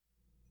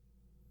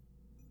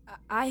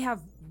I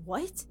have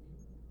what?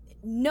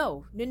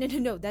 No,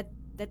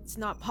 that's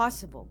not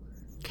possible.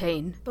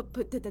 Kane. But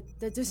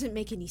that doesn't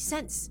make any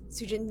sense.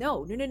 Sujin,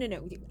 no.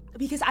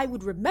 Because I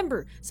would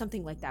remember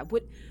something like that.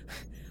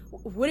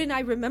 Wouldn't I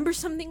remember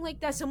something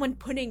like that? Someone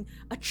putting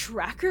a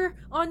tracker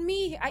on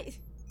me?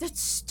 That's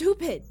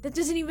stupid. That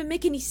doesn't even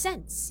make any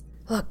sense.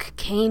 Look,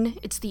 Kane,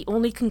 it's the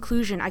only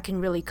conclusion I can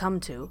really come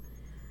to.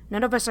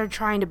 None of us are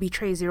trying to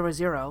betray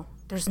 00.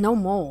 There's no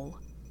mole.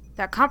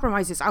 That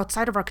compromise is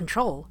outside of our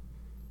control.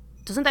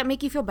 Doesn't that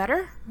make you feel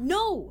better?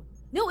 No,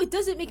 it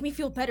doesn't make me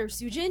feel better,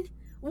 Sujin.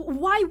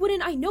 Why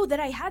wouldn't I know that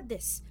I had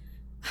this?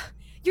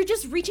 You're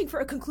just reaching for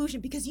a conclusion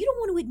because you don't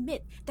want to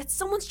admit that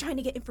someone's trying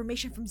to get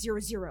information from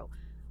 00.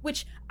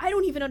 Which I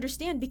don't even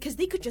understand because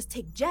they could just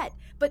take Jet.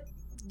 But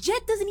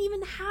Jet doesn't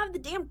even have the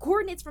damn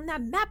coordinates from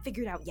that map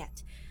figured out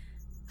yet.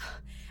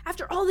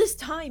 After all this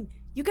time,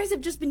 you guys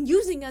have just been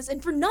using us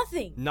and for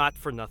nothing. Not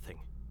for nothing.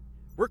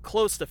 We're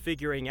close to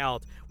figuring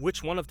out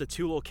which one of the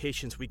 2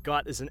 locations we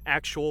got is an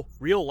actual,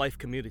 real-life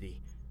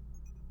community.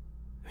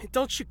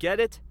 Don't you get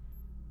it?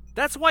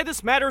 That's why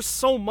this matters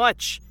so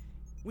much.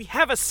 We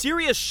have a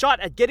serious shot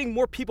at getting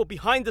more people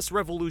behind this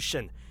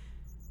revolution.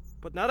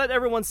 But now that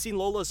everyone's seen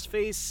Lola's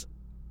face,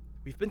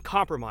 we've been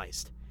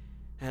compromised.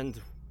 And,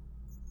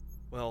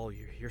 well,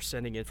 you're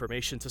sending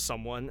information to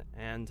someone,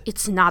 and...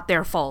 It's not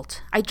their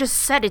fault. I just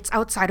said it's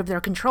outside of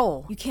their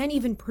control. You can't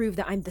even prove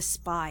that I'm the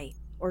spy,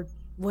 or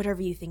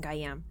whatever you think I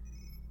am.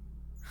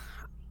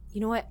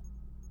 You know what?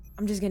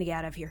 I'm just gonna get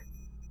out of here.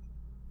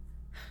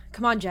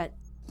 Come on, Jet.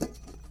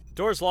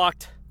 Door's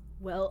locked.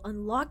 Well,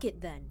 unlock it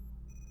then.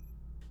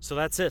 So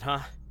that's it,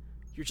 huh?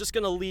 You're just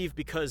gonna leave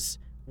because,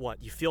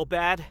 what, you feel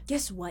bad?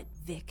 Guess what,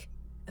 Vic?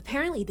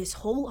 Apparently this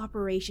whole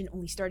operation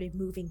only started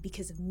moving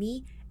because of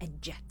me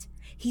and Jet.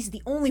 He's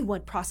the only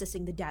one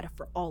processing the data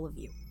for all of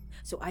you.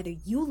 So either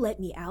you let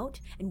me out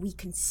and we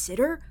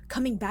consider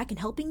coming back and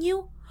helping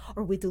you,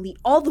 or we delete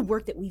all the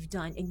work that we've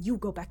done and you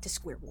go back to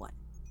square one.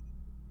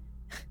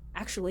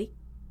 Actually,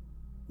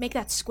 make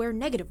that square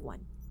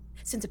 -1,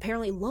 since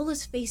apparently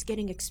Lola's face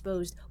getting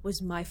exposed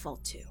was my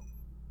fault too.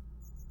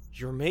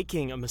 You're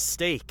making a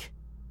mistake.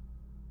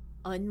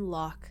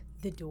 Unlock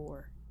the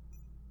door.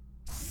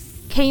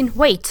 Kane,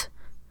 wait!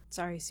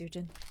 Sorry,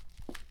 Sujin.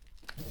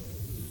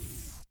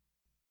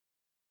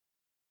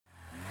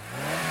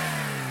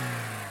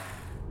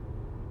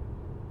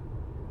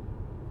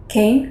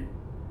 Kane?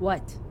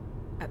 What?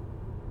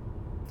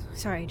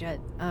 Sorry, Jet.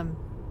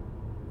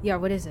 Yeah,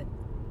 what is it?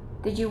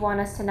 Did you want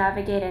us to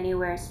navigate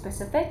anywhere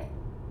specific?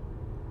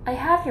 I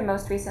have your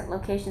most recent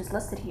locations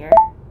listed here.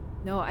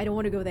 No, I don't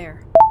want to go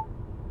there.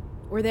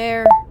 Or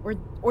there.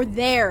 Or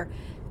there.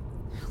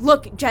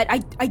 Look, Jet,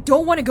 I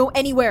don't want to go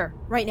anywhere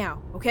right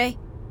now, okay?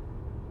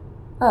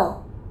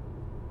 Oh.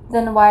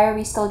 Then why are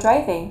we still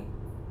driving?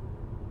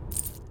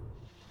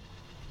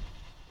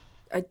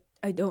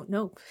 I don't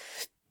know.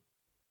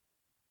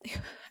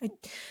 I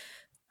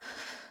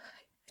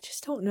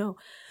just don't know.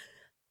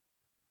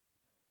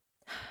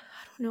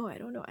 I don't know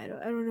anything. I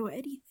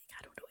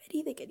don't know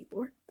anything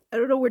anymore. I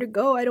don't know where to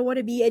go. I don't want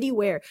to be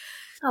anywhere.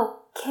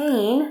 Oh,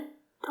 Kane.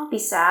 Don't be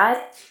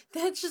sad.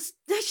 That's just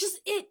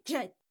it,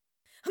 Jet.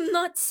 I'm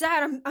not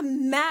sad.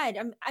 I'm mad.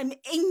 I'm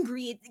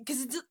angry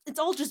because it's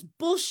all just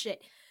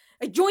bullshit.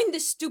 I joined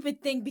this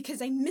stupid thing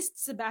because I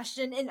missed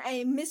Sebastian and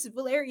I miss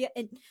Valeria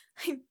and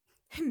I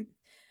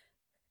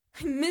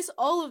miss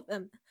all of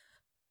them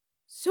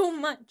so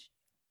much.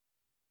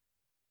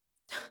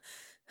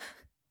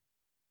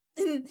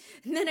 And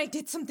then I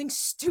did something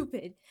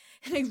stupid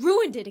and I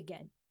ruined it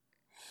again.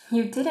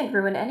 You didn't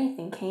ruin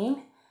anything,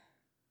 Kane.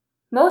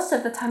 Most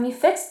of the time you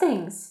fixed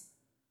things.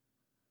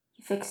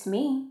 You fixed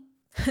me.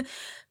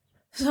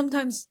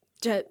 Sometimes,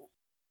 Jet,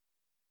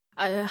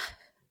 I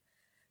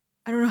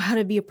don't know how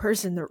to be a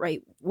person the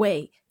right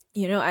way.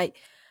 You know, I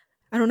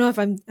don't know if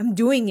I'm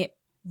doing it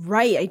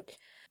right.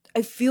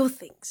 I feel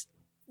things.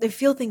 I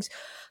feel things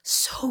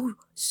so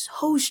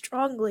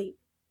strongly.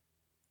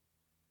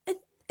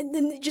 And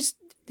then they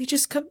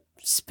just come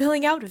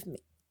spilling out of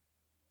me.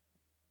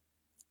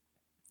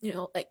 You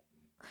know, like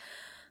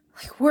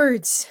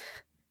words,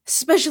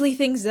 especially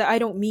things that I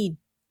don't mean.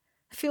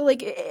 I feel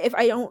like if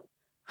I don't,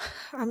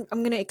 I'm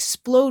gonna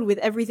explode with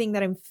everything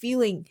that I'm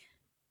feeling.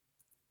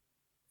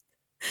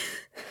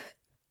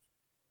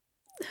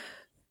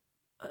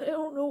 I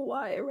don't know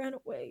why I ran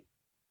away.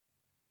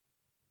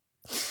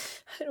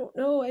 I don't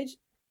know.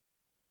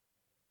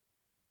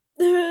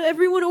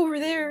 Everyone over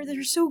there,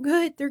 they're so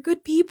good. They're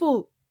good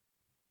people.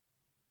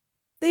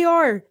 They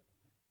are.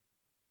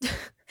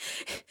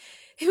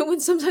 Even when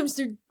sometimes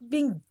they're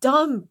being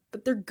dumb,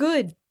 but they're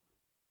good.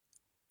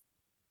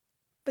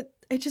 But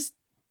I just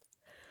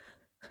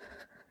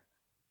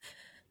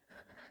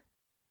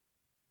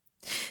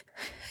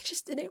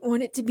didn't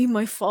want it to be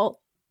my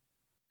fault.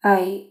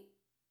 I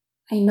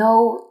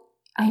know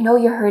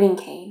you're hurting,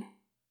 Kane.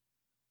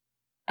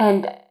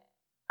 And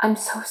I'm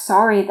so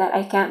sorry that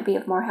I can't be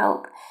of more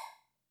help.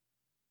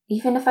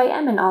 Even if I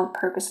am an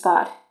all-purpose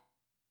bot.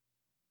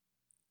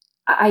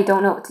 I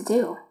don't know what to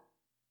do.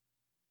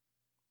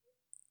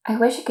 I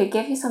wish I could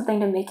give you something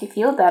to make you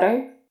feel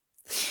better.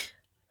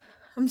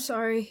 I'm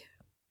sorry.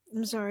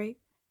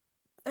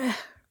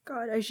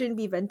 God, I shouldn't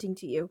be venting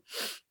to you.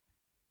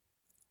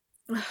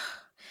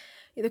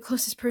 You're the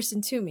closest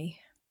person to me.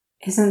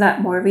 Isn't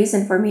that more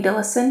reason for me to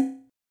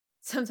listen?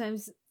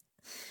 Sometimes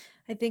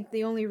I think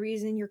the only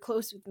reason you're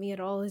close with me at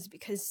all is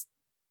because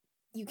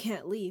you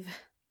can't leave.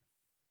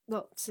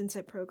 Well, since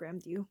I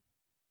programmed you.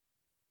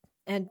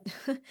 And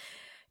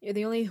you're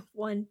the only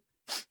one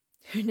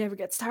who never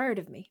gets tired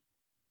of me.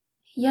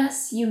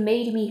 Yes, you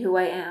made me who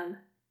I am.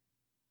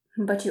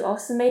 But you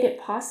also made it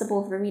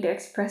possible for me to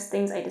express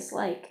things I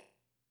dislike.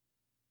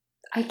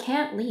 I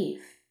can't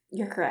leave.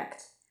 You're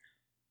correct.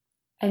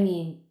 I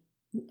mean,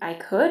 I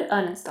could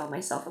uninstall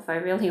myself if I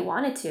really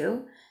wanted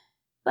to,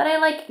 but I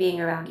like being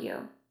around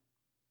you.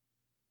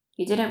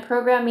 You didn't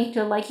program me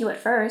to like you at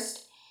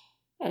first,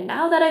 and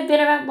now that I've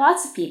been around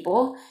lots of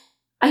people,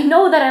 I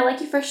know that I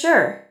like you for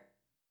sure.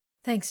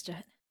 Thanks,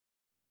 Jet.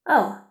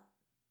 Oh,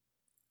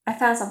 I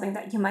found something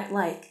that you might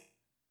like.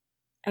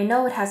 I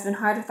know it has been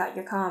hard without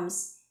your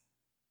comms.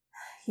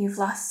 You've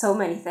lost so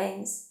many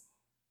things.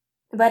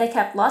 But I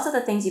kept lots of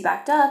the things you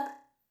backed up.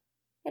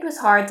 It was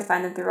hard to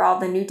find them through all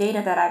the new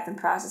data that I've been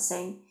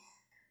processing.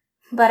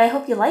 But I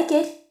hope you like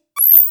it.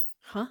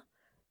 Huh?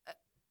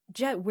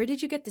 Jet, where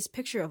did you get this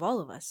picture of all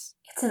of us?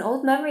 It's an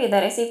old memory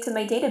that I saved to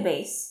my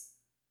database.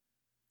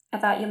 I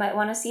thought you might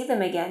want to see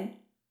them again.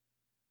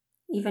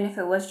 Even if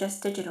it was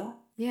just digital.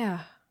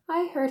 Yeah.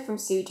 I heard from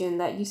Sujin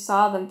that you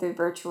saw them through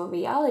virtual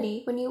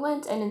reality when you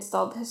went and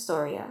installed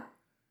Historia.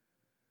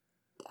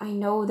 I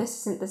know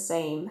this isn't the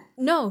same.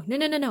 No.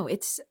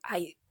 It's...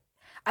 I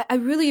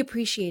really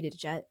appreciate it,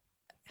 Jet.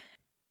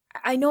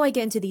 I know I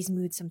get into these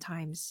moods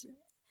sometimes.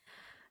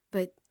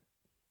 But...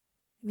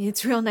 I mean,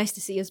 it's real nice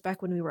to see us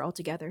back when we were all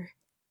together.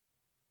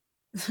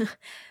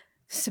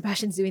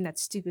 Sebastian's doing that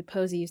stupid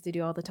pose he used to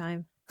do all the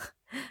time.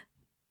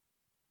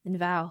 And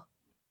Val.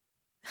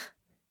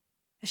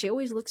 She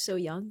always looks so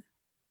young.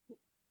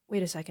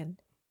 Wait a second.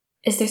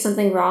 Is there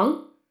something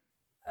wrong?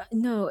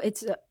 No,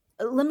 it's...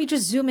 let me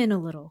just zoom in a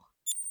little.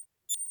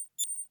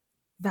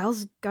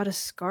 Val's got a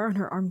scar on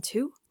her arm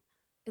too?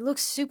 It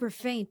looks super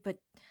faint, but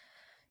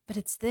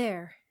it's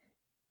there.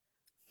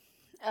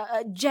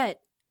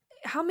 Jet,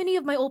 how many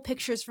of my old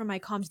pictures from my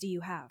comms do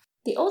you have?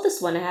 The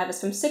oldest one I have is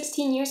from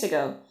 16 years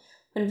ago,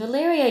 when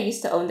Valeria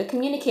used to own the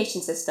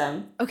communication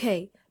system.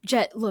 Okay,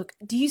 Jet, look,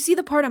 do you see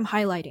the part I'm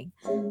highlighting?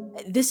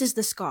 This is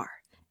the scar.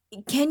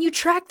 Can you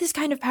track this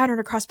kind of pattern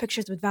across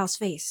pictures with Val's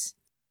face?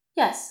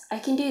 Yes, I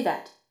can do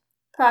that.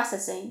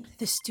 Processing.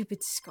 The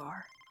stupid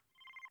scar.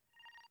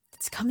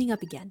 It's coming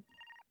up again.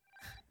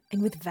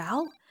 And with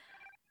Val?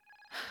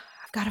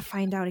 I've got to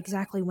find out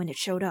exactly when it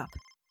showed up.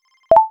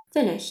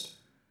 Finished.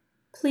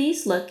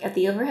 Please look at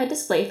the overhead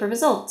display for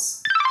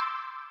results.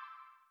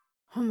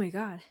 Oh my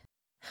god.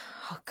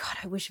 Oh god,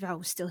 I wish Val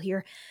was still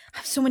here. I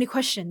have so many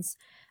questions.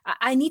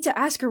 I need to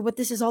ask her what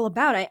this is all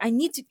about. I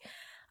need to...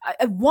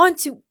 I want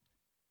to...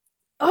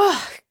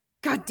 Oh,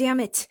 god damn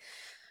it.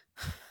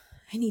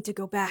 I need to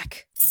go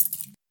back.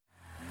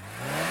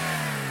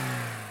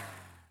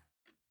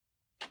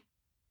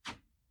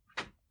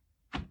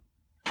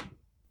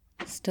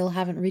 Still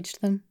haven't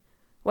reached them?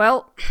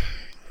 Well,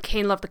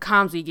 Kane left the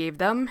comms we gave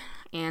them,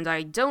 and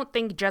I don't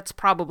think Jet's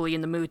probably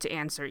in the mood to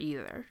answer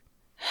either.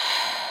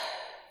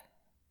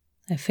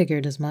 I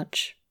figured as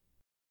much.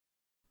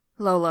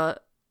 Lola,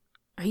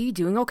 are you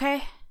doing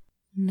okay?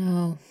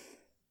 No,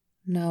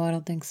 I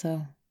don't think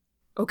so.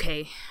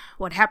 Okay,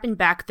 what happened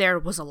back there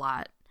was a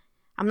lot.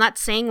 I'm not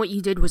saying what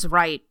you did was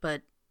right,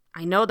 but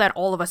I know that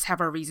all of us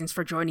have our reasons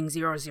for joining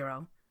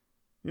 00.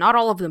 Not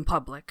all of them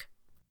public.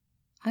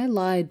 I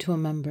lied to a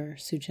member,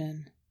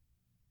 Sujin.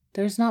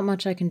 There's not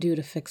much I can do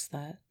to fix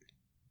that.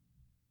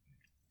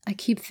 I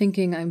keep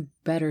thinking I'm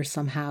better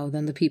somehow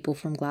than the people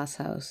from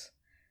Glasshouse,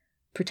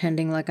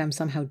 pretending like I'm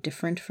somehow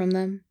different from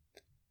them.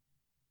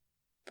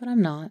 But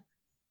I'm not.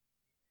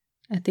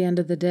 At the end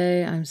of the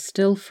day, I'm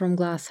still from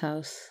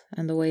Glasshouse,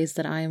 and the ways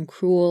that I am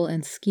cruel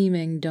and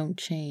scheming don't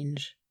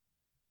change.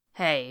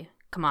 Hey,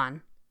 come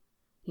on.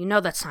 You know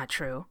that's not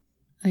true.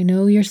 I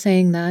know you're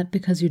saying that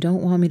because you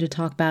don't want me to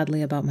talk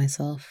badly about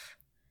myself.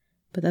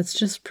 But that's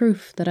just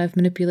proof that I've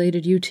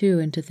manipulated you too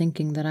into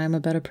thinking that I'm a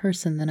better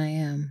person than I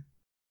am.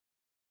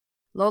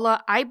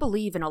 Lola, I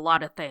believe in a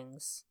lot of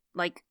things.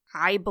 Like,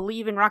 I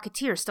believe in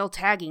Rocketeer still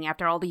tagging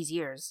after all these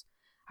years.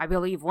 I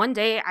believe one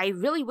day I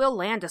really will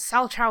land a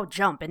Salchow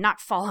jump and not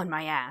fall on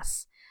my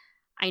ass.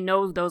 I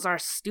know those are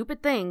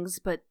stupid things,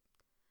 but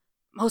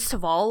most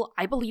of all,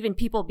 I believe in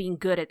people being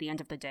good at the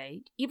end of the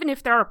day, even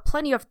if there are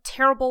plenty of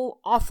terrible,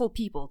 awful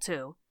people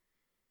too.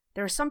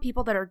 There are some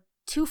people that are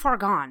too far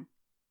gone.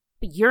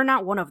 But you're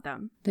not one of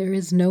them. There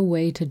is no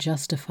way to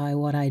justify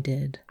what I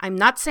did. I'm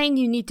not saying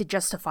you need to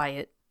justify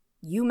it.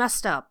 You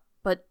messed up,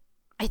 but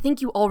I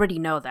think you already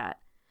know that.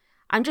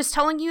 I'm just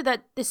telling you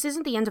that this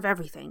isn't the end of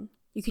everything.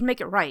 You can make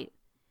it right.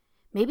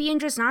 Maybe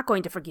Indra's not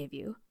going to forgive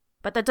you,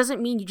 but that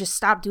doesn't mean you just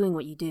stop doing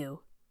what you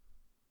do.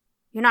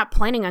 You're not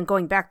planning on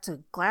going back to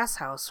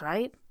Glasshouse,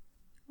 right?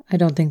 I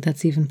don't think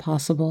that's even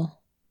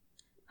possible.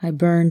 I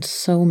burned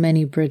so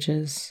many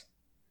bridges.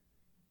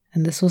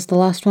 And this was the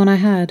last one I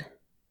had.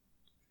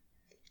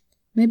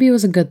 Maybe it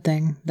was a good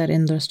thing that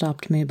Indra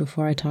stopped me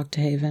before I talked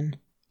to Haven.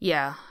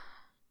 Yeah.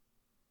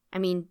 I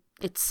mean,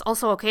 it's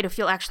also okay to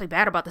feel actually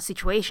bad about the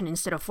situation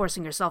instead of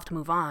forcing yourself to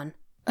move on.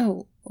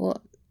 Oh,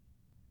 well,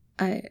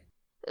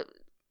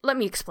 Let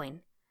me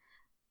explain.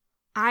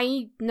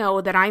 I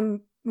know that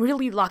I'm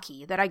really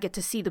lucky that I get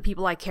to see the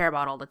people I care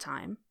about all the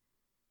time.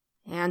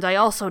 And I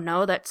also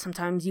know that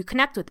sometimes you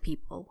connect with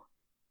people,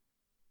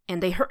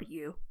 and they hurt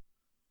you.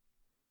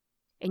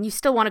 And you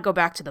still want to go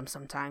back to them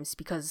sometimes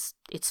because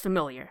it's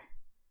familiar.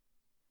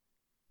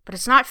 But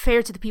it's not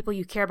fair to the people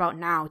you care about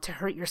now to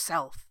hurt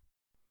yourself.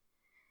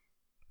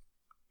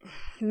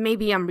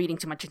 Maybe I'm reading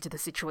too much into the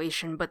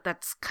situation, but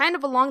that's kind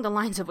of along the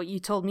lines of what you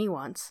told me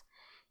once.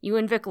 You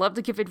and Vic love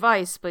to give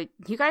advice, but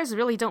you guys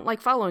really don't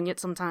like following it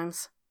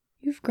sometimes.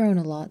 You've grown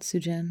a lot,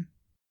 Sujin.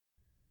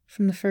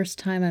 From the first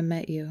time I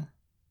met you.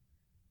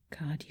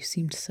 God, you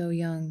seemed so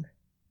young.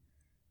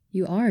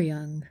 You are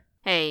young.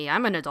 Hey,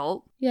 I'm an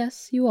adult.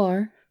 Yes, you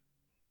are.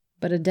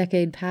 But a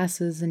decade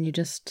passes and you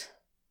just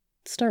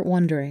start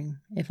wondering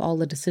if all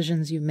the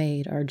decisions you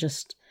made are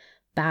just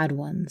bad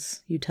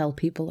ones you tell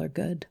people are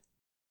good.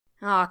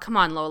 Aw, come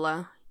on,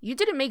 Lola. You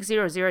didn't make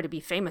 00 to be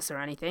famous or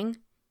anything.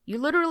 You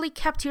literally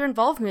kept your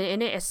involvement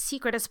in it as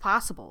secret as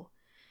possible.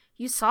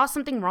 You saw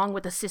something wrong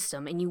with the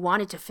system and you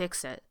wanted to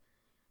fix it.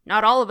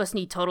 Not all of us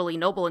need totally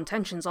noble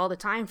intentions all the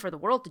time for the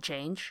world to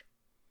change.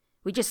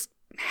 We just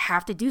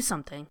have to do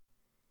something.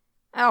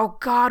 Oh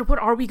God, what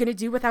are we gonna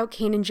do without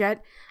Kane and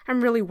Jet?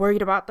 I'm really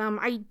worried about them.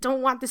 I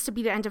don't want this to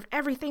be the end of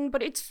everything,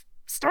 but it's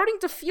starting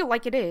to feel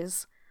like it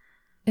is.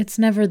 It's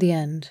never the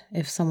end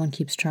if someone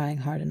keeps trying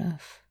hard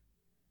enough.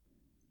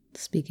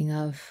 Speaking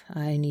of,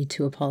 I need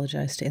to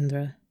apologize to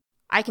Indra.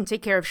 I can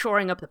take care of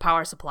shoring up the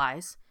power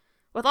supplies.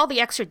 With all the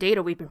extra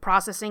data we've been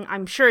processing,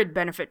 I'm sure it'd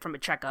benefit from a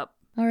checkup.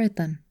 All right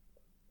then.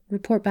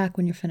 Report back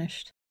when you're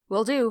finished.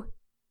 Will do.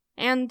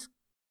 And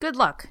good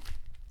luck.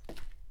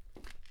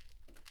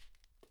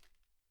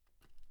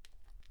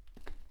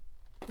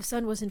 The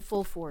sun was in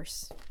full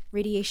force,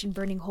 radiation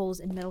burning holes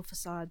in metal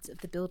facades of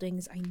the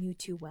buildings I knew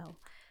too well.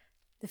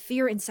 The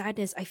fear and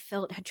sadness I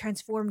felt had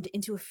transformed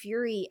into a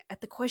fury at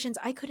the questions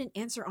I couldn't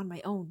answer on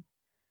my own.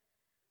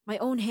 My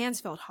own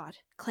hands felt hot,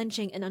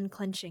 clenching and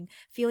unclenching,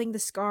 feeling the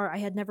scar I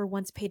had never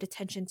once paid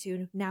attention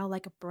to, now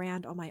like a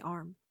brand on my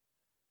arm.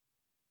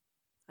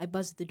 I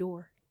buzzed the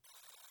door.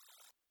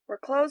 We're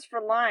closed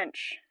for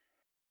lunch.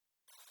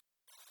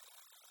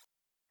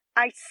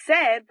 I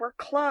said we're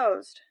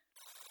closed.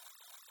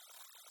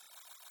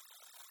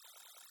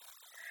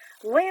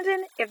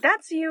 Landon, if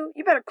that's you,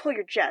 you better cool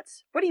your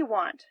jets. What do you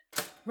want?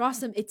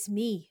 Rossum, it's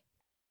me.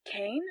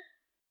 Kane?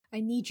 I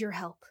need your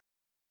help.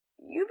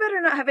 You better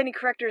not have any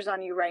correctors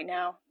on you right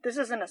now. This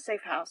isn't a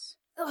safe house.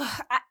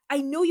 Ugh, I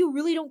know you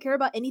really don't care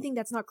about anything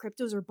that's not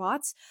cryptos or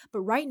bots,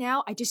 but right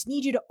now I just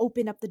need you to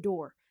open up the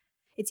door.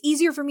 It's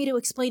easier for me to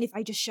explain if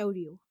I just showed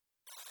you.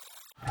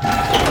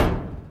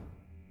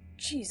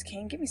 Jeez,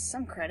 Kane, give me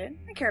some credit.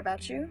 I care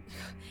about you.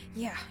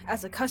 Yeah,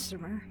 as a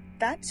customer.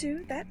 That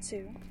too.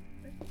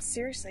 But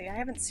seriously, I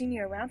haven't seen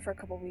you around for a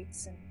couple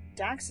weeks, and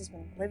Dax has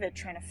been livid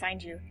trying to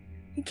find you.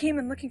 He came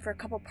in looking for a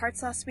couple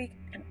parts last week,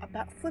 and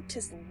about flipped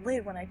his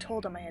lid when I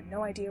told him I had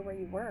no idea where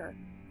you were.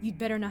 You'd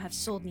better not have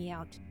sold me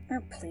out.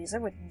 Oh, please, I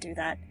wouldn't do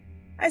that.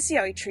 I see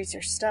how he treats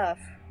your stuff,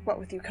 what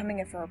with you coming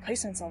in for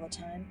replacements all the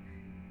time.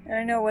 And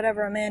I know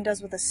whatever a man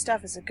does with his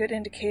stuff is a good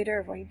indicator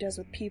of what he does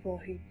with people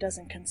he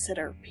doesn't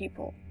consider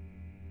people.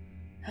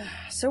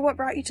 So what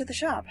brought you to the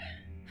shop?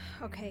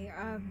 Okay,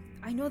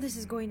 I know this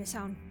is going to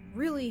sound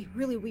really,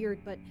 really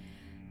weird, but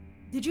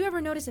did you ever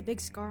notice a big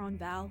scar on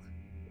Val?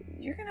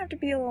 You're gonna have to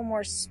be a little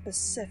more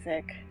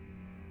specific.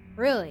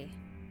 Really?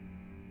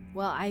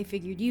 Well, I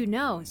figured you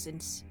know,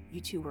 since you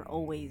two were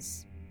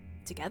always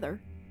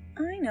together.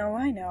 I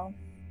know.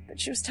 But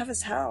she was tough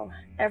as hell.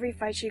 Every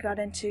fight she got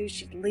into,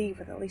 she'd leave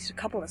with at least a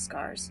couple of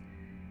scars.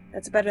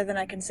 That's better than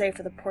I can say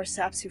for the poor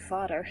saps who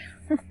fought her.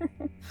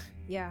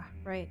 Yeah,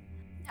 right.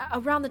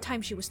 Around the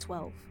time she was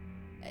 12.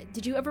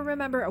 Did you ever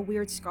remember a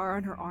weird scar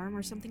on her arm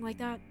or something like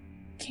that?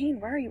 Kane,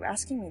 why are you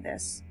asking me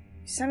this?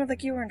 You sounded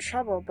like you were in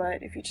trouble,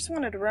 but if you just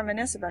wanted to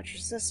reminisce about your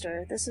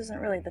sister, this isn't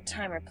really the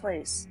time or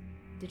place.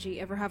 Did she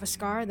ever have a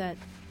scar that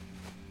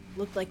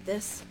looked like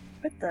this?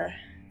 What the?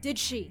 Did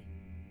she?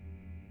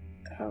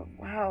 Oh,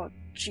 wow,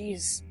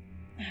 jeez.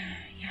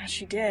 Yeah,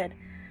 she did.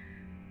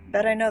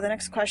 Bet I know the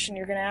next question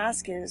you're gonna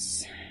ask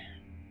is,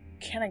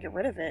 can I get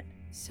rid of it?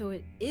 So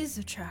it is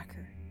a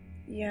tracker.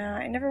 Yeah,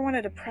 I never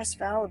wanted to press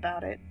Val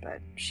about it, but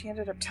she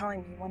ended up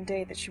telling me one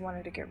day that she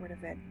wanted to get rid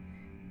of it.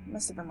 It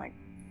must have been like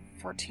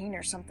 14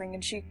 or something,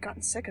 and she'd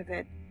gotten sick of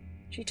it.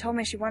 She told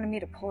me she wanted me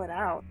to pull it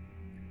out.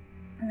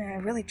 I mean, I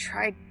really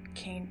tried,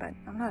 Kane, but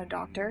I'm not a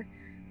doctor.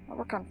 I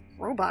work on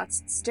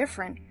robots. It's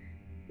different.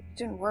 It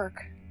didn't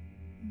work.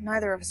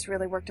 Neither of us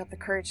really worked up the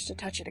courage to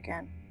touch it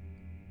again.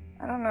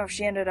 I don't know if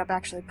she ended up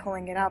actually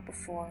pulling it out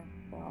before,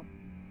 well,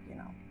 you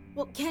know.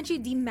 Well, can't you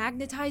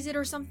demagnetize it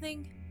or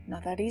something?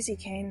 Not that easy,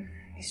 Kane.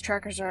 These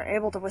trackers are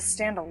able to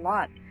withstand a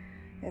lot.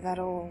 They're that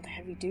old,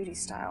 heavy-duty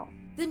style.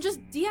 Then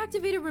just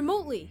deactivate it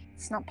remotely.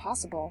 It's not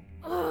possible.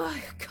 Ugh,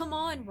 come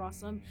on,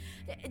 Rossum.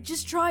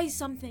 Just try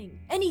something.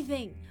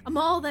 Anything. I'm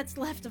all that's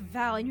left of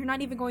Val, and you're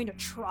not even going to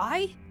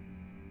try?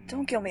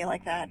 Don't kill me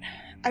like that.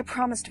 I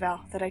promised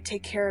Val that I'd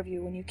take care of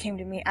you when you came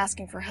to me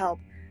asking for help,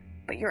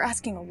 but you're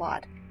asking a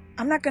lot.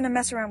 I'm not gonna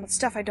mess around with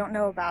stuff I don't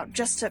know about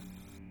just to...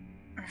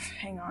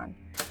 Hang on.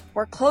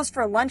 We're closed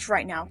for lunch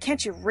right now.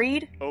 Can't you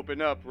read?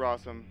 Open up,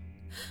 Rossum.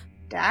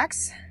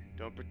 Dax?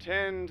 Don't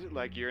pretend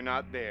like you're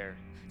not there.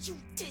 You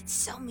did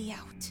sell me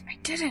out. I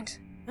didn't.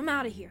 I'm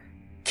out of here.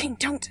 King,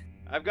 don't.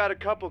 I've got a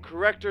couple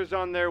correctors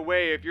on their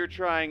way if you're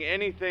trying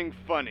anything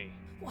funny.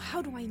 Well,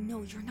 how do I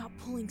know you're not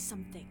pulling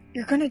something?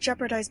 You're gonna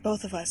jeopardize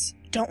both of us.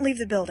 Don't leave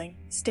the building.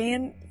 Stay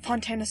in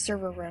Fontana's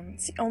server room.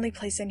 It's the only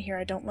place in here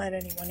I don't let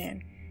anyone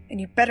in. And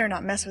you better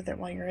not mess with it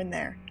while you're in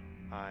there.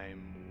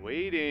 I'm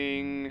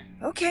waiting.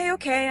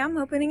 Okay, I'm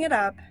opening it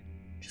up.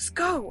 Just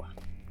go.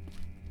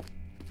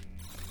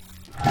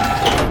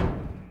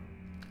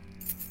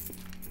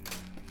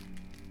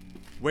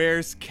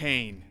 Where's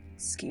Kane?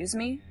 Excuse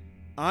me?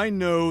 I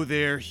know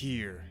they're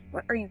here.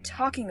 What are you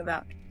talking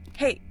about?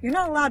 Hey, you're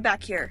not allowed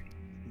back here.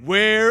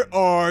 Where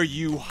are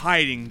you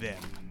hiding them?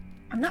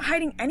 I'm not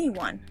hiding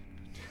anyone.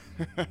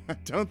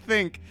 Don't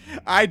think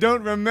I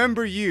don't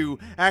remember you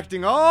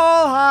acting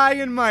all high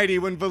and mighty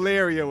when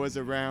Valeria was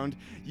around.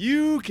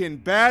 You can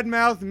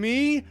badmouth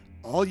me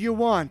all you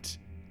want,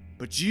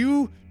 but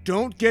you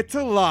don't get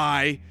to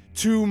lie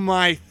to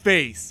my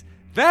face.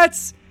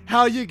 That's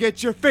how you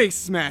get your face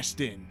smashed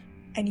in.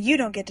 And you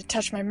don't get to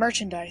touch my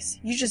merchandise.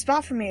 You just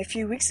bought from me a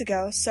few weeks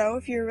ago, so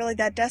if you're really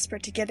that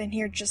desperate to get in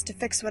here just to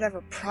fix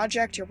whatever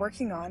project you're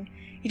working on,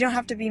 you don't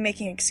have to be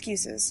making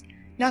excuses.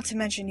 Not to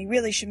mention, you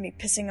really shouldn't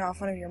be pissing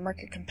off one of your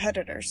market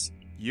competitors.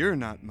 You're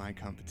not my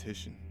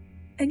competition.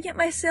 And yet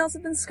my sales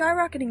have been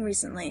skyrocketing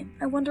recently.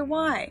 I wonder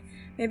why.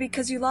 Maybe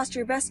because you lost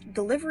your best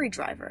delivery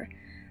driver.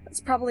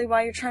 That's probably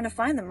why you're trying to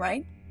find them,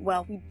 right?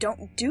 Well, we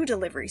don't do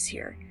deliveries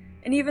here.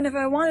 And even if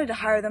I wanted to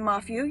hire them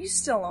off you, you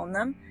still own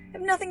them. I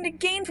have nothing to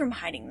gain from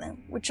hiding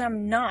them, which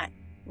I'm not.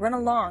 Run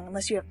along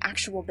unless you have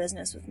actual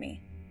business with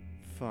me.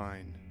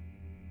 Fine.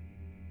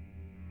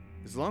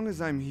 As long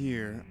as I'm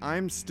here,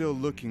 I'm still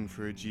looking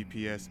for a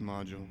GPS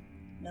module.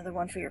 Another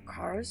one for your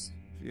cars?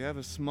 If you have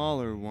a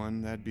smaller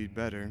one, that'd be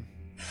better.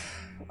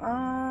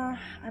 I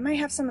might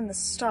have some in the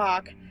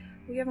stock.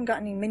 We haven't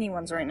got any mini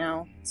ones right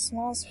now. The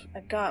smallest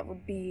I've got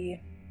would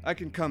be... I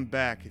can come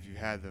back if you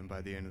had them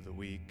by the end of the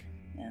week.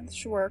 Yeah, this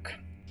should work.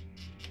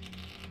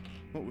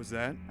 What was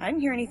that? I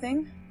didn't hear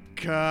anything.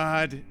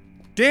 God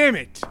damn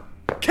it!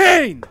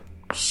 Kane!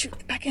 Shoot,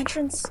 the back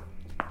entrance.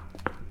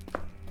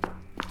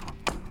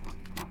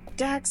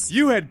 Dax.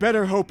 You had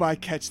better hope I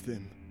catch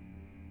them,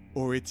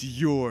 or it's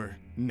your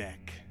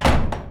neck.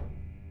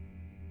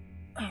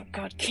 Oh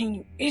god, Kane,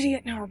 you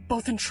idiot. Now we're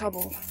both in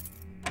trouble.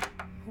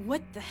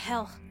 What the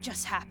hell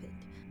just happened?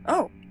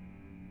 Oh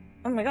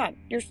my god,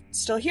 you're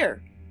still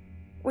here.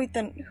 Wait,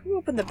 then who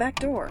opened the back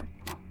door?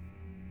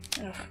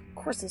 Ugh, of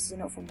course this is a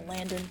note from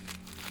Landon.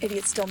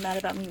 Idiot's still mad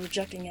about me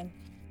rejecting him.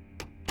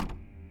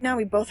 Now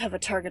we both have a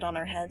target on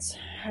our heads.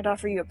 I'd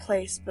offer you a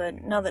place,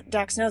 but now that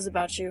Dax knows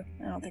about you,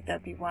 I don't think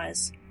that'd be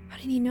wise. How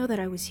did he know that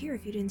I was here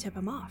if you didn't tip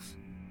him off?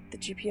 The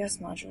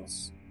GPS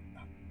modules.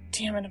 Oh,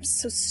 damn it, I'm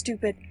so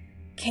stupid.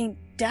 Kane,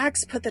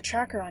 Dax put the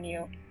tracker on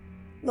you.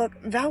 Look,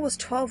 Val was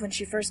 12 when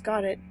she first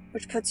got it,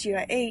 which puts you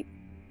at 8.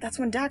 That's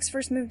when Dax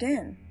first moved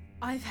in.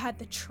 I've had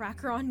the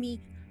tracker on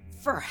me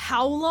for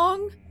how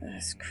long?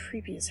 That's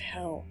creepy as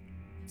hell.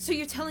 So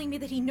you're telling me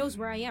that he knows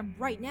where I am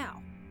right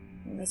now?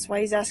 That's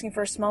why he's asking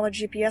for a smaller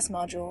GPS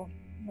module.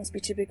 It must be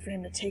too big for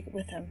him to take it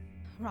with him.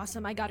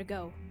 Rossum, I gotta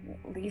go.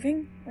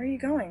 Leaving? Where are you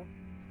going?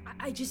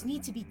 I just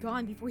need to be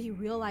gone before he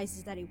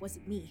realizes that it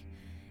wasn't me.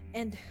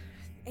 And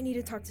I need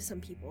to talk to some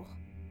people.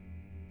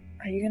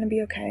 Are you gonna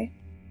be okay?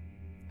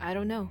 I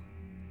don't know.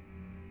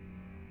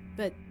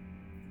 But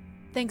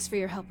thanks for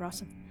your help,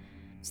 Rossum.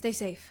 Stay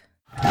safe.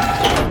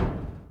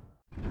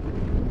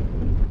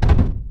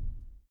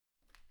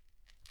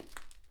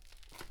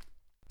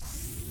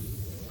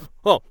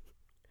 Oh,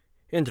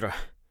 Indra.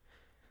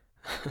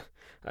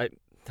 I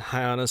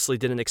honestly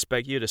didn't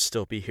expect you to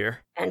still be here.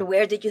 And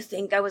where did you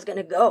think I was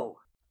gonna go?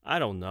 I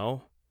don't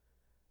know.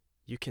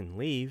 You can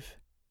leave.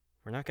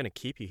 We're not gonna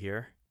keep you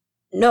here.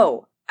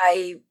 No,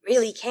 I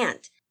really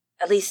can't.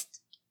 At least,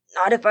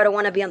 not if I don't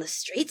want to be on the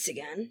streets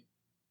again.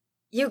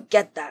 You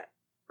get that,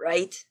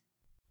 right?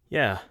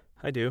 Yeah,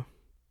 I do.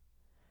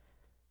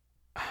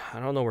 I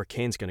don't know where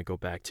Kane's gonna go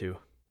back to.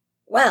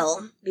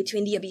 Well,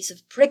 between the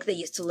abusive prick they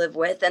used to live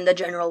with and the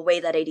general way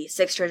that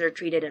 86ers are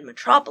treated in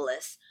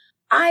Metropolis,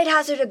 I'd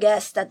hazard a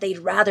guess that they'd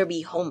rather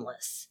be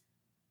homeless.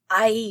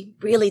 I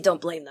really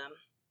don't blame them.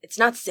 It's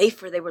not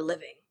safe where they were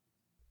living.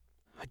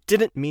 I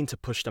didn't mean to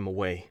push them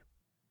away.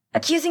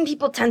 Accusing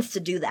people tends to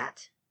do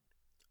that.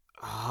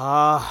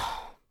 I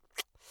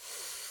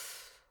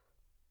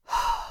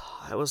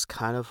was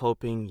kind of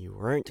hoping you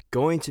weren't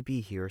going to be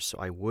here so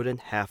I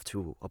wouldn't have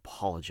to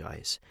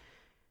apologize.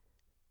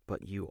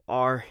 But you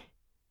are,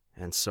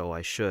 and so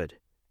I should.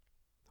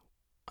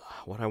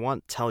 What I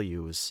want to tell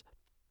you is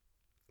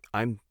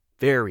I'm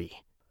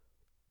very,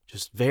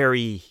 just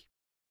very...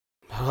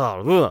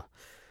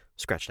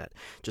 Scratch that.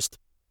 Just...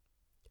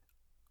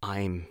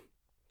 I'm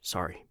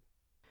sorry.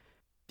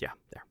 Yeah,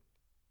 there.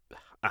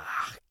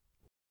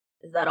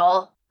 Is that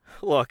all?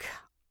 Look,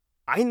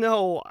 I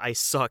know I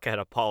suck at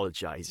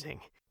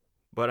apologizing,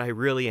 but I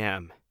really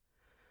am.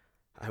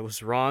 I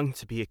was wrong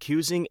to be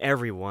accusing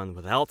everyone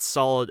without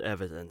solid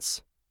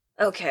evidence.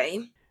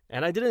 Okay.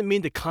 And I didn't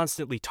mean to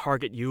constantly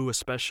target you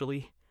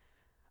especially.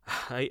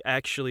 I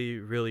actually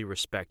really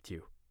respect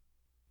you.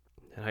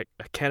 And I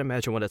can't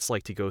imagine what it's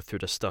like to go through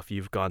the stuff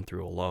you've gone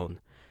through alone.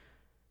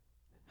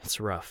 It's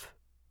rough.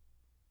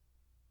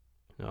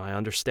 You know, I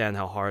understand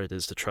how hard it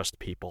is to trust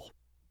people,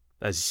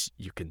 as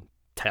you can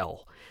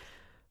tell.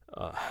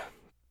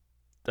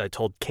 I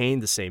told Kane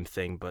the same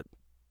thing, but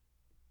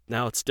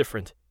now it's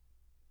different.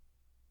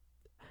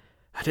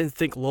 I didn't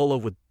think Lola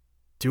would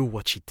do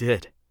what she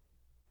did.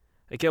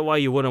 I get why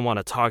you wouldn't want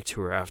to talk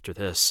to her after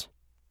this.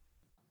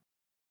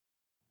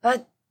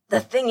 But the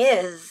thing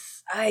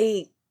is,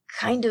 I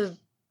kind of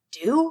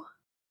do.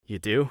 You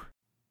do?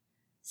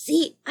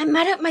 See, I'm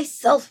mad at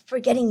myself for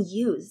getting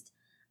used.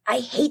 I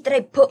hate that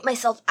I put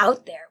myself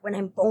out there when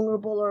I'm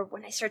vulnerable or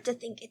when I start to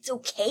think it's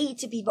okay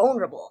to be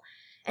vulnerable,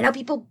 and how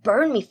people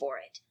burn me for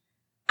it.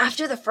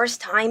 After the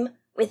first time,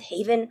 with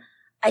Haven,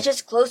 I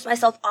just closed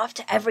myself off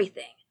to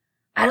everything.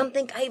 I don't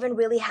think I even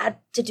really had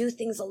to do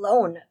things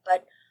alone,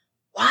 but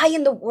why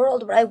in the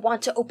world would I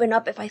want to open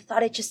up if I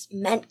thought it just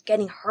meant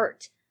getting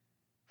hurt?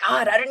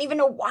 God, I don't even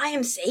know why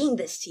I'm saying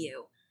this to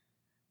you.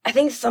 I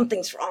think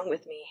something's wrong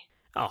with me.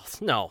 Oh,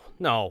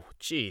 no,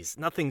 jeez,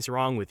 nothing's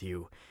wrong with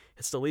you.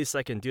 It's the least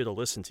I can do to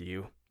listen to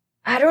you.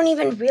 I don't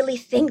even really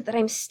think that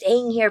I'm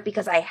staying here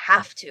because I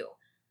have to.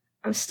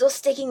 I'm still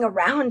sticking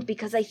around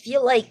because I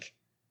feel like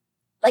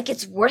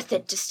it's worth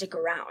it to stick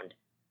around.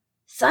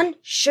 Sun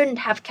shouldn't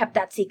have kept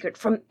that secret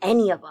from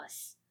any of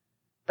us.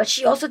 But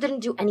she also didn't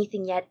do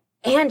anything yet,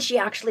 and she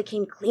actually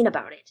came clean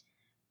about it.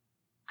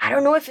 I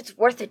don't know if it's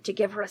worth it to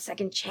give her a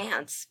second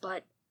chance,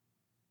 but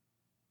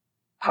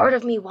part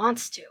of me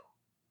wants to.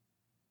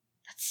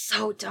 That's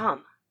so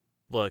dumb.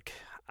 Look,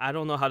 I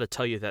don't know how to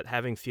tell you that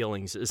having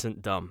feelings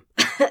isn't dumb.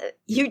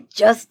 You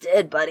just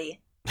did,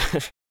 buddy.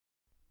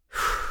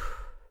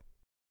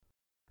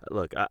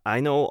 Look,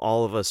 I know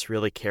all of us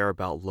really care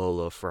about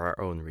Lola for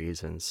our own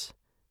reasons.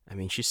 I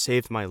mean, she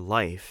saved my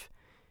life,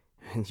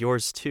 and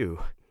yours too.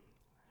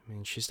 I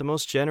mean, she's the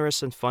most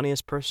generous and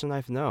funniest person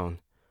I've known.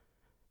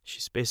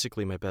 She's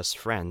basically my best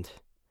friend,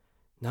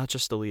 not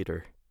just a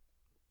leader.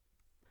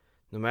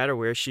 No matter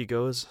where she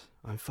goes,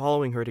 I'm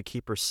following her to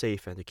keep her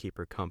safe and to keep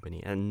her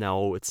company. And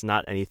no, it's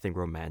not anything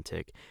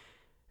romantic.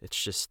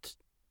 It's just,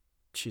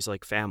 she's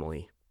like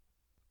family.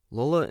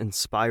 Lola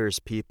inspires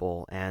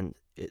people, and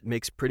it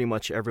makes pretty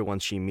much everyone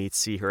she meets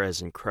see her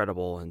as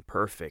incredible and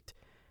perfect.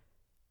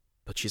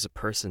 But she's a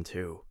person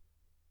too.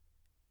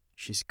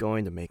 She's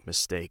going to make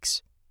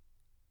mistakes.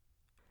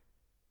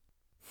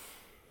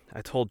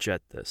 I told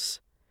Jet this.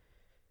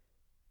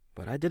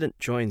 But I didn't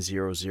join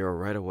 00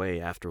 right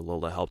away after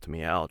Lola helped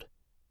me out.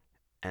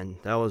 And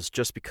that was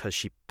just because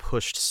she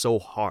pushed so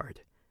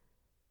hard.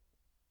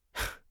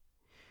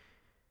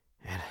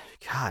 And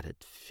God, it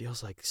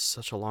feels like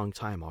such a long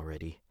time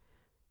already.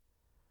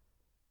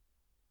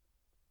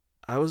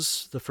 I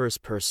was the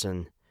first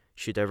person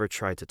she'd ever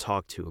tried to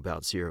talk to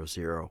about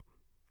 00.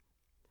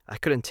 I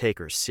couldn't take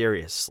her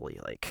seriously.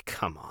 Like,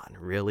 come on,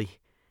 really?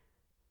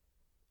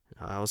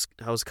 I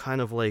was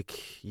kind of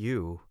like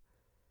you.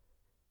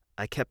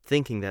 I kept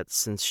thinking that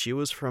since she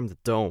was from the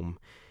Dome,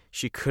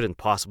 she couldn't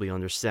possibly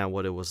understand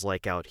what it was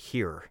like out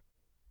here,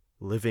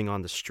 living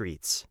on the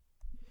streets.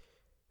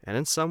 And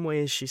in some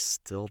ways, she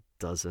still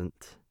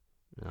doesn't.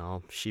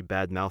 No, she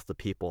badmouthed the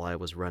people I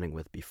was running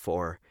with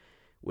before,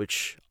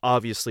 which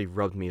obviously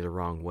rubbed me the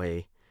wrong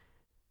way.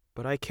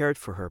 But I cared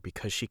for her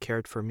because she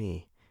cared for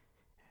me.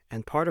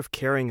 And part of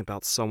caring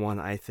about someone,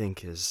 I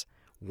think, is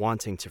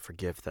wanting to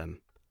forgive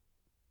them.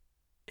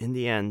 In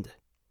the end,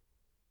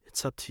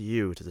 it's up to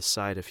you to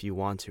decide if you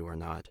want to or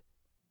not.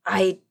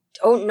 I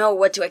don't know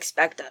what to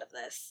expect out of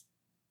this.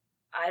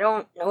 I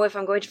don't know if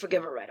I'm going to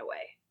forgive her right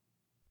away.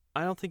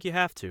 I don't think you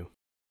have to.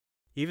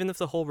 Even if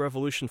the whole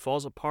revolution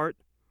falls apart,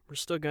 we're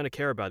still going to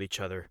care about each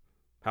other,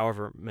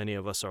 however many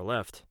of us are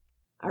left.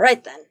 All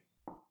right, then.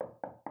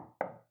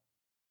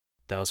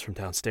 That was from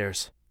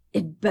downstairs.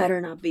 It better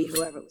not be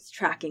whoever was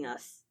tracking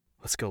us.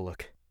 Let's go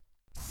look.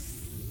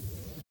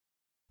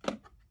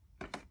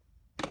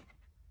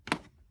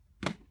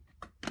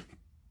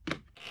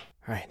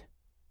 Right.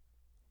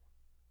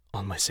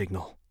 On my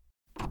signal.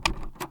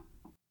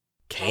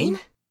 Kane?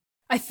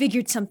 I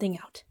figured something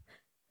out.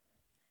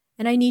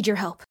 And I need your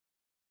help.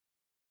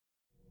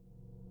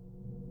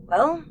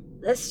 Well,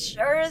 this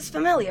sure is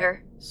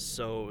familiar.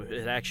 So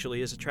it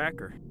actually is a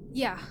tracker.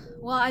 Yeah,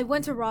 well, I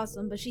went to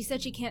Roslyn, but she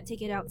said she can't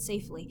take it out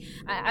safely.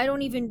 I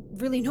don't even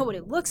really know what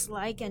it looks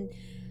like, and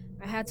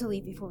I had to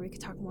leave before we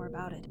could talk more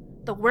about it.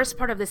 The worst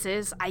part of this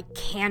is, I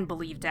can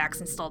believe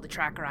Dax installed the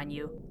tracker on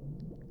you.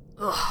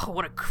 Ugh,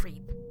 what a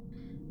creep.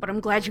 but I'm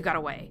glad you got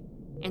away.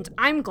 And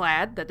I'm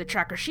glad that the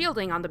tracker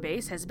shielding on the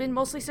base has been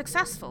mostly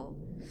successful.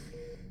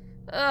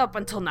 Up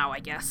until now, I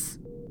guess.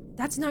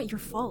 That's not your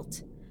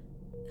fault.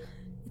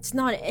 It's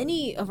not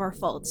any of our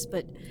faults,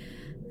 but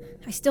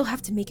I still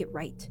have to make it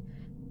right.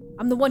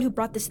 I'm the one who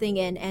brought this thing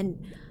in,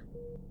 and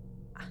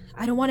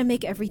I don't want to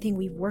make everything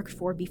we've worked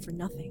for be for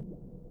nothing.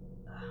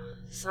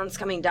 Sun's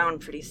coming down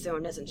pretty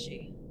soon, isn't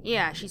she?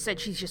 Yeah, she said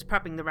she's just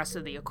prepping the rest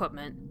of the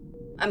equipment.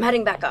 I'm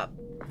heading back up.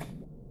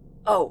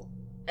 Oh,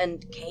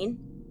 and Kane?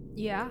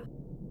 Yeah?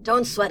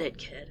 Don't sweat it,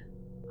 kid.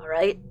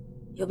 Alright?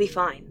 You'll be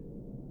fine.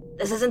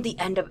 This isn't the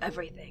end of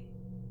everything.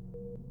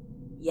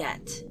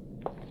 Yet.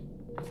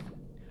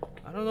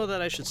 I don't know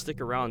that I should stick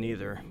around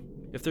either.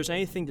 If there's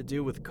anything to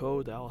do with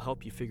code, I'll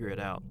help you figure it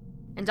out.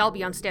 And I'll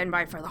be on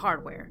standby for the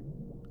hardware.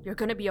 You're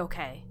gonna be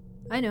okay.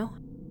 I know.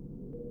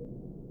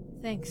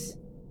 Thanks.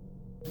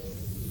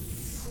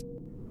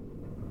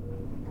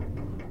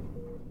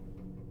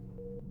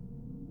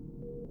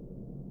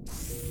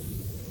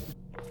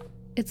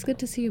 It's good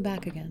to see you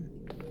back again.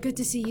 Good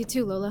to see you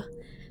too, Lola.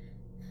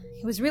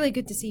 It was really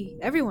good to see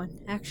everyone,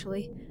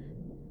 actually.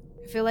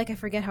 I feel like I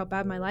forget how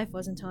bad my life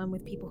was until I'm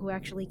with people who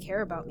actually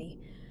care about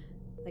me.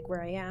 Like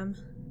where I am.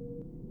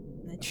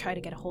 And they try to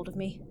get a hold of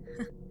me.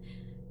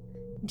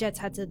 Jet's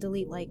had to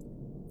delete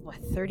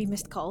 30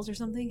 missed calls or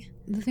something?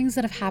 The things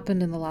that have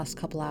happened in the last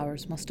couple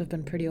hours must have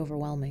been pretty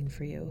overwhelming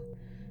for you.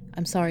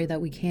 I'm sorry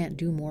that we can't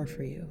do more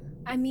for you.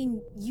 I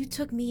mean, you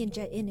took me and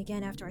Jet in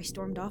again after I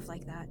stormed off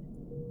like that.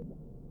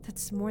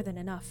 That's more than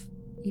enough.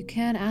 You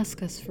can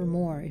ask us for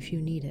more if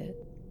you need it.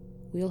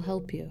 We'll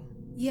help you.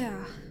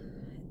 Yeah.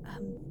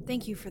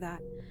 Thank you for that.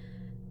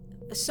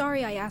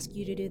 Sorry I asked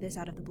you to do this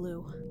out of the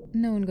blue.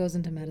 No one goes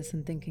into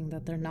medicine thinking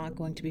that they're not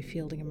going to be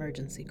fielding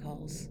emergency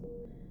calls.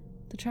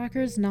 The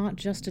tracker is not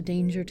just a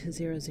danger to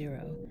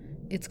 00.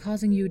 It's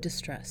causing you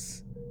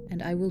distress,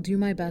 and I will do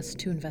my best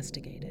to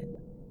investigate it.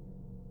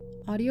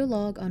 Audio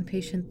log on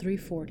patient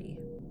 340.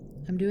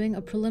 I'm doing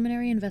a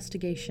preliminary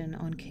investigation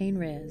on Kane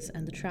Reyes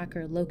and the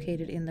tracker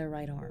located in their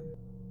right arm.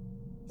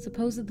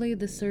 Supposedly,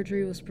 this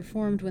surgery was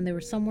performed when they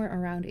were somewhere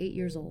around 8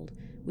 years old,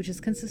 which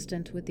is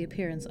consistent with the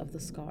appearance of the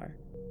scar.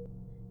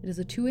 It is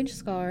a 2-inch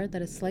scar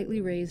that is slightly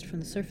raised from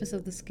the surface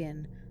of the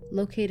skin,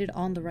 located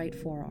on the right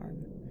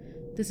forearm.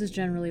 This is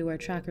generally where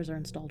trackers are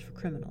installed for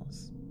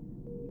criminals.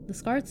 The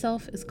scar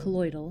itself is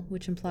colloidal,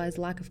 which implies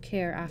lack of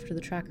care after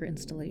the tracker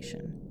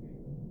installation.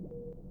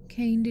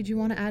 Kane, did you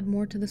want to add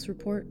more to this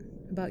report?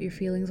 About your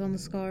feelings on the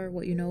scar,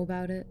 what you know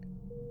about it?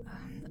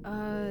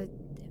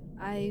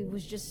 I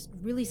was just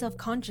really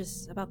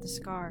self-conscious about the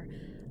scar.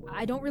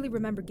 I don't really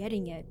remember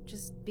getting it,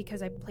 just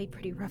because I played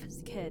pretty rough as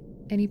a kid.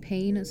 Any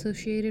pain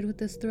associated with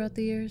this throughout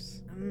the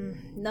years?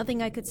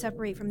 Nothing I could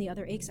separate from the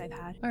other aches I've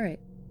had. Alright.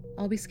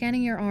 I'll be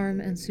scanning your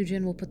arm and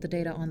Sujin will put the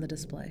data on the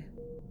display.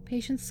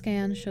 Patient's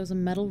scan shows a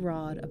metal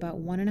rod about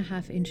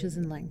 1.5 inches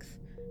in length,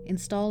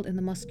 installed in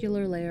the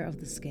muscular layer of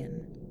the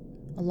skin.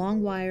 A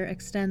long wire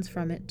extends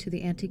from it to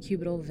the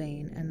antecubital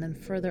vein and then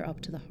further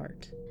up to the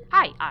heart.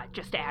 Hi,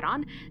 just to add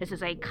on, this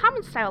is a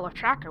common style of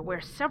tracker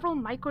where several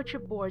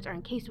microchip boards are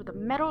encased with a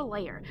metal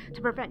layer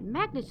to prevent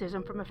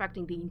magnetism from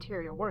affecting the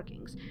interior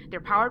workings.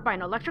 They're powered by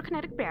an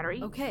electrokinetic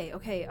battery.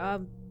 Okay,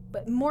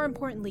 but more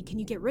importantly, can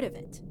you get rid of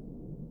it?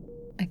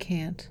 I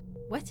can't.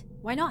 What?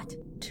 Why not?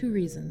 2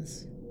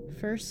 reasons.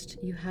 First,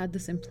 you had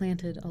this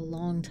implanted a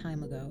long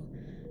time ago.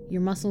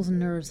 Your muscles and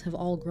nerves have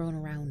all grown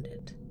around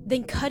it.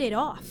 Then cut it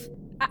off.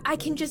 I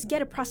can just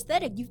get a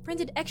prosthetic. You've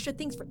printed extra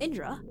things for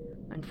Indra.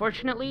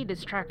 Unfortunately,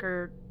 this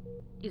tracker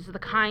is the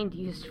kind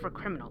used for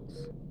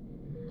criminals.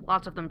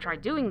 Lots of them try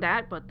doing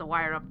that, but the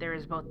wire up there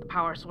is both the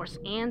power source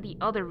and the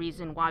other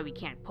reason why we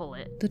can't pull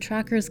it. The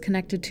tracker is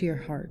connected to your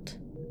heart.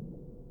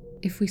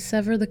 If we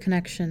sever the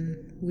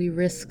connection, we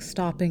risk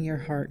stopping your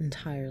heart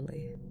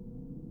entirely.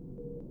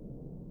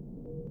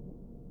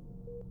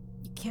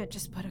 You can't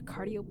just put a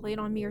cardio plate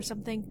on me or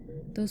something?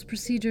 Those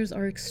procedures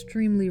are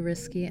extremely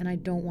risky, and I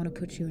don't want to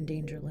put you in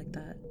danger like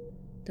that.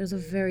 There's a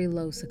very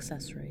low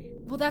success rate.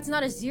 Well, that's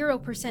not a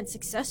 0%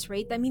 success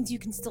rate. That means you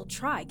can still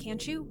try,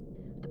 can't you?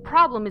 The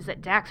problem is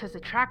that Dax has the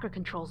tracker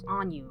controls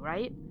on you,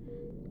 right?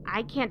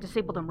 I can't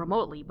disable them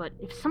remotely, but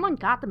if someone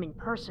got them in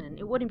person,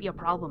 it wouldn't be a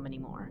problem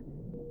anymore.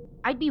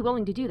 I'd be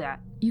willing to do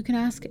that. You can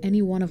ask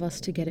any one of us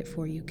to get it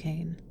for you,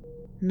 Kane.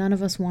 None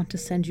of us want to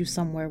send you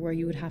somewhere where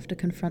you would have to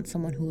confront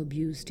someone who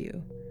abused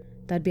you.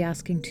 That'd be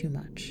asking too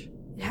much.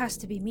 It has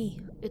to be me.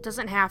 It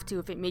doesn't have to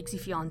if it makes you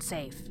feel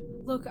unsafe.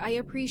 Look, I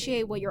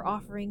appreciate what you're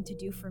offering to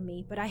do for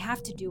me, but I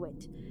have to do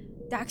it.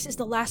 Dax is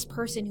the last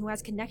person who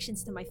has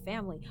connections to my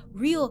family.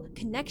 Real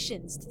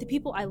connections to the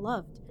people I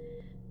loved.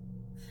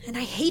 And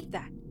I hate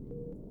that.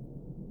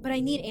 But I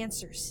need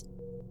answers.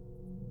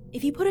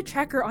 If he put a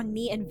tracker on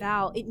me and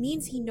Val, it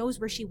means he knows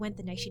where she went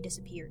the night she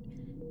disappeared.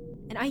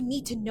 And I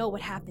need to know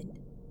what happened.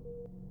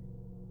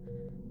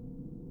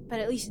 But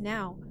at least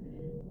now,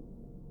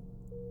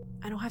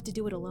 I don't have to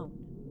do it alone.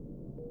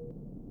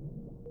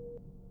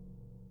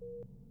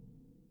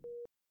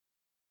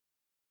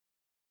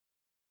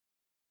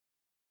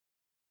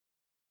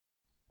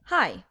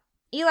 Hi,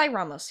 Eli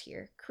Ramos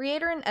here,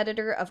 creator and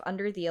editor of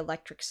Under the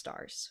Electric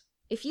Stars.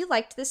 If you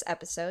liked this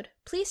episode,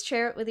 please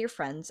share it with your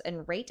friends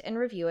and rate and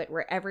review it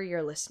wherever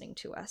you're listening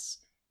to us.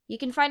 You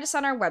can find us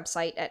on our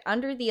website at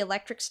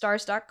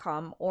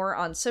undertheelectricstars.com or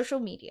on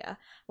social media.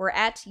 We're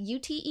at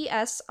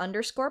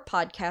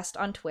UTES_podcast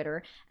on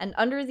Twitter and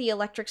Under the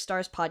Electric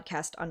Stars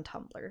Podcast on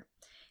Tumblr.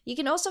 You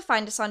can also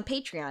find us on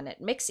Patreon at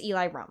Mix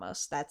Eli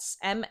Ramos. That's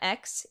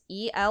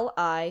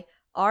MXELIRAMOS.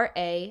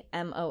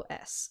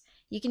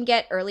 You can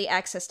get early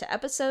access to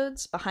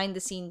episodes,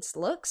 behind-the-scenes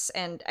looks,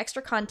 and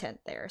extra content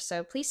there,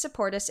 so please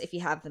support us if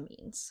you have the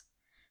means.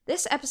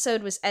 This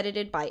episode was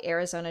edited by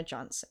Arizona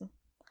Johnson.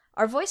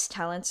 Our voice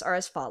talents are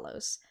as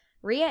follows: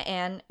 Ria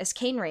Ann as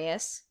Kane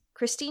Reyes,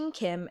 Christine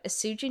Kim as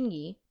Sujin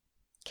Yi,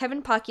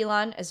 Kevin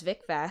Pakulan as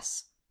Vic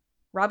Vass,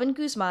 Robin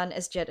Guzman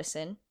as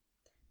Jettison,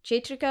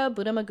 Chaitrika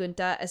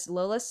Budamagunta as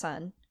Lola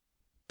Sun,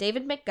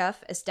 David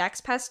McGuff as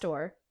Dax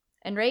Pastor,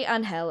 and Ray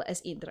Angel as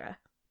Indra.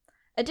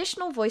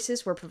 Additional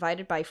voices were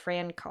provided by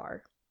Fran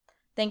Carr.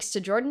 Thanks to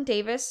Jordan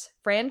Davis,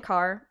 Fran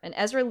Carr, and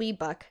Ezra Lee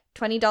Buck,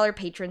 $20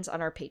 patrons on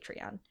our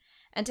Patreon.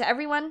 And to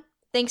everyone,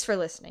 thanks for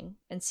listening,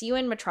 and see you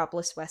in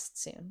Metropolis West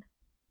soon.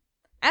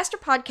 Astor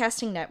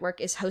Podcasting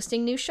Network is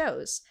hosting new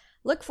shows.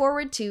 Look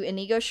forward to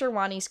Inigo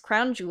Sherwani's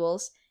Crown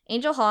Jewels,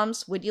 Angel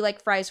Holmes' Would You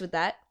Like Fries With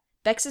That?,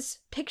 Bex's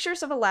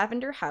Pictures of a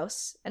Lavender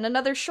House, and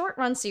another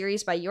short-run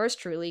series by yours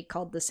truly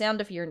called The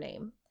Sound of Your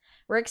Name.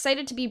 We're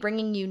excited to be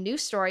bringing you new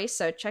stories,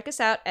 so check us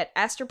out at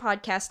Astor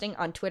Podcasting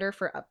on Twitter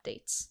for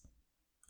updates.